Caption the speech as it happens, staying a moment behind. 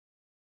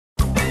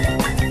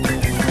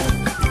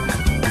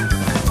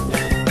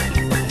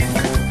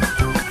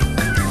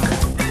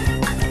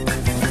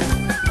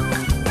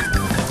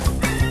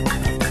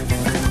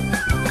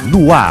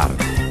No ar,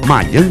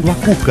 Malhando a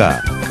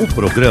Cuca, o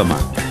programa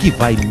que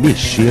vai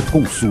mexer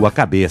com sua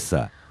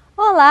cabeça.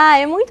 Olá,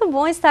 é muito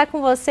bom estar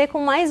com você com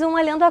mais um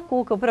Malhando a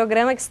Cuca, o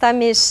programa que está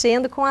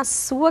mexendo com a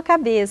sua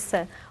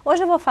cabeça.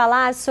 Hoje eu vou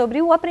falar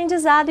sobre o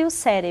aprendizado e o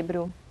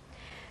cérebro.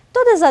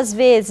 Todas as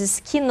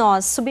vezes que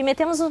nós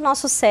submetemos o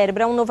nosso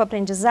cérebro a um novo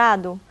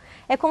aprendizado,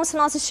 é como se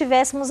nós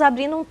estivéssemos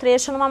abrindo um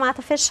trecho numa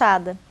mata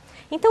fechada.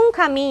 Então um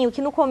caminho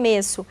que no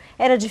começo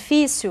era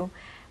difícil,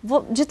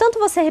 de tanto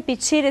você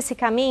repetir esse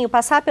caminho,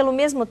 passar pelo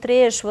mesmo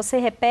trecho, você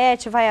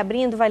repete, vai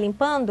abrindo, vai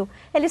limpando,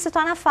 ele se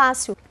torna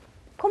fácil.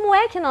 Como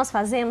é que nós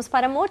fazemos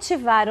para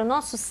motivar o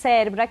nosso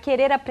cérebro a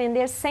querer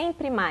aprender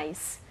sempre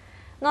mais?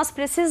 Nós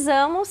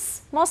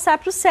precisamos mostrar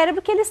para o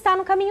cérebro que ele está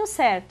no caminho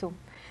certo.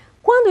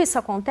 Quando isso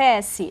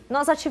acontece,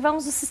 nós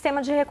ativamos o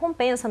sistema de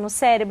recompensa no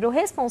cérebro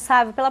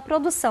responsável pela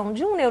produção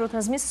de um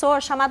neurotransmissor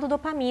chamado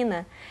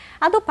dopamina.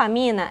 A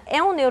dopamina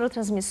é um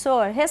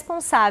neurotransmissor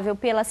responsável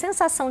pela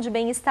sensação de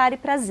bem-estar e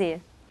prazer.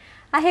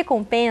 A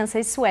recompensa,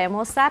 isso é,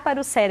 mostrar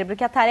para o cérebro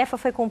que a tarefa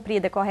foi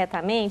cumprida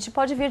corretamente,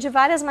 pode vir de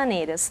várias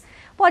maneiras.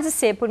 Pode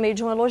ser por meio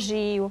de um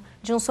elogio,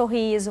 de um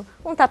sorriso,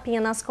 um tapinha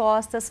nas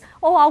costas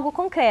ou algo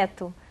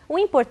concreto. O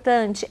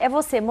importante é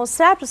você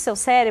mostrar para o seu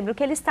cérebro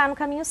que ele está no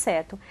caminho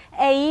certo.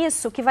 É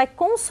isso que vai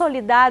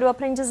consolidar o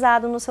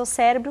aprendizado no seu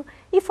cérebro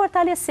e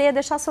fortalecer,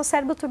 deixar seu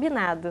cérebro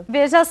turbinado.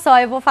 Veja só,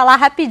 eu vou falar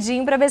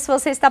rapidinho para ver se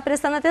você está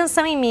prestando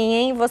atenção em mim,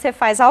 hein? Você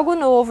faz algo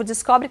novo,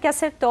 descobre que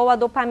acertou, a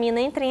dopamina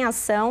entra em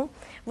ação,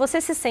 você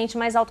se sente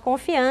mais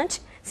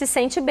autoconfiante, se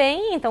sente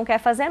bem, então quer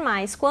fazer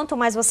mais. Quanto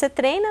mais você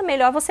treina,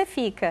 melhor você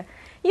fica.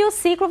 E o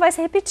ciclo vai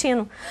se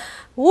repetindo.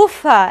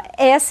 Ufa!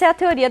 Essa é a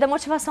teoria da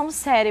motivação do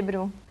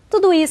cérebro.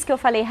 Tudo isso que eu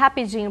falei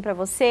rapidinho para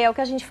você é o que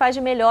a gente faz de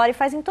melhor e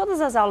faz em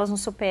todas as aulas no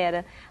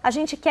Supera. A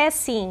gente quer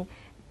sim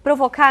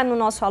provocar no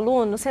nosso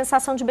aluno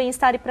sensação de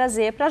bem-estar e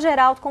prazer para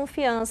gerar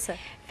autoconfiança.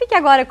 Fique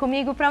agora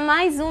comigo para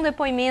mais um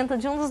depoimento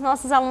de um dos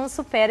nossos alunos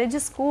Supera e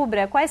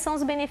descubra quais são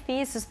os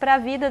benefícios para a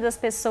vida das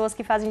pessoas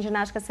que fazem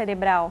ginástica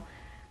cerebral,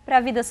 para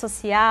a vida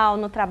social,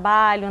 no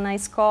trabalho, na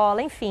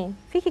escola, enfim.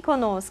 Fique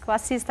conosco,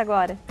 assista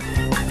agora.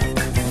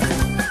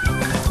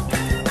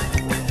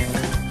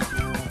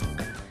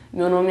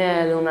 Meu nome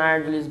é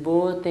Leonardo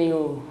Lisboa,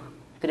 tenho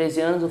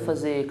 13 anos, vou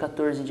fazer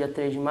 14 dia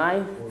 3 de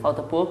maio,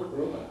 falta pouco.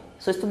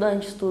 Sou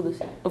estudante, estudo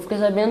assim. Eu fiquei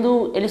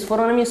sabendo, eles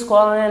foram na minha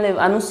escola, né,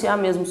 anunciar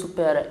mesmo o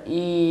Supera.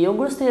 E eu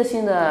gostei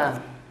assim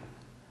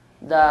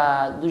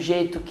do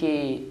jeito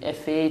que é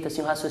feito,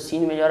 assim, o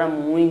raciocínio melhora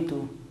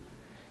muito.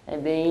 É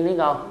bem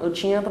legal. Eu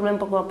tinha problema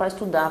para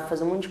estudar,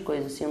 fazer um monte de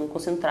coisa, assim, eu não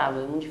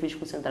concentrava, é muito difícil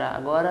de concentrar.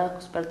 Agora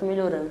o Supera tá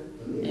melhorando.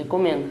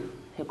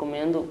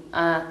 Recomendo.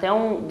 Até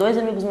dois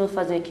amigos meus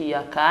fazem aqui,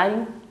 a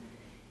Karen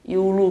e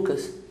o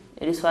Lucas.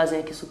 Eles fazem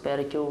aqui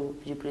Supera, que eu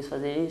pedi para eles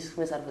fazerem, eles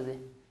começaram a fazer.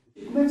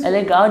 É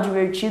legal,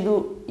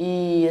 divertido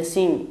e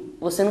assim,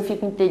 você não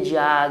fica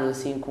entediado,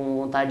 assim,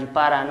 com vontade de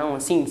parar, não.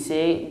 Assim,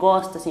 você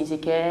gosta, assim, você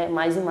quer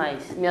mais e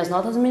mais. Minhas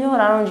notas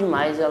melhoraram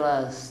demais,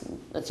 elas,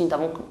 assim,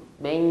 estavam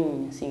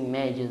bem, assim,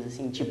 médias,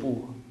 assim,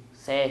 tipo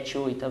 7,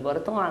 8, agora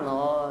estão lá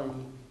 9,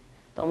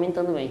 estão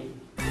aumentando bem.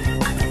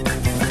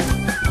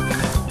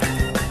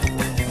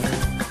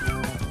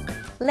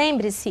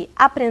 Lembre-se,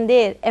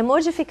 aprender é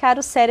modificar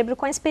o cérebro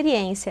com a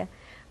experiência.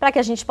 Para que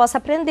a gente possa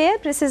aprender,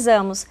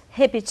 precisamos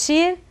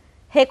repetir,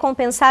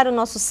 recompensar o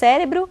nosso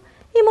cérebro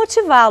e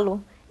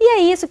motivá-lo. E é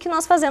isso que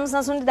nós fazemos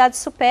nas unidades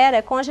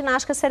Supera com a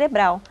ginástica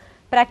cerebral.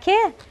 Para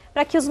quê?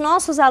 Para que os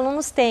nossos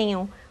alunos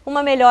tenham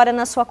uma melhora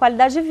na sua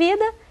qualidade de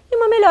vida e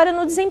uma melhora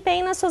no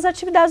desempenho nas suas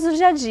atividades do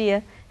dia a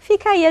dia.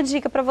 Fica aí a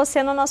dica para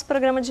você no nosso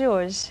programa de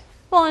hoje.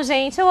 Bom,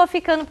 gente, eu vou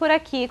ficando por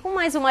aqui com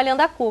mais um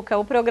Malhando a Cuca,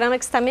 o programa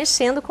que está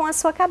mexendo com a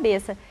sua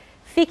cabeça.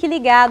 Fique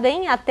ligado,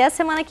 hein? Até a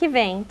semana que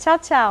vem. Tchau,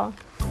 tchau!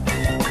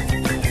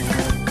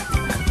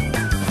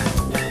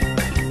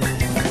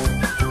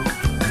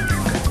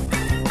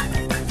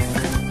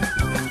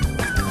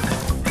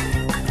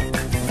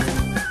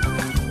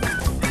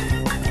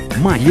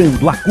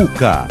 Malhando a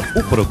Cuca,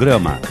 o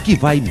programa que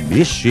vai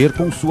mexer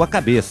com sua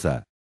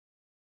cabeça.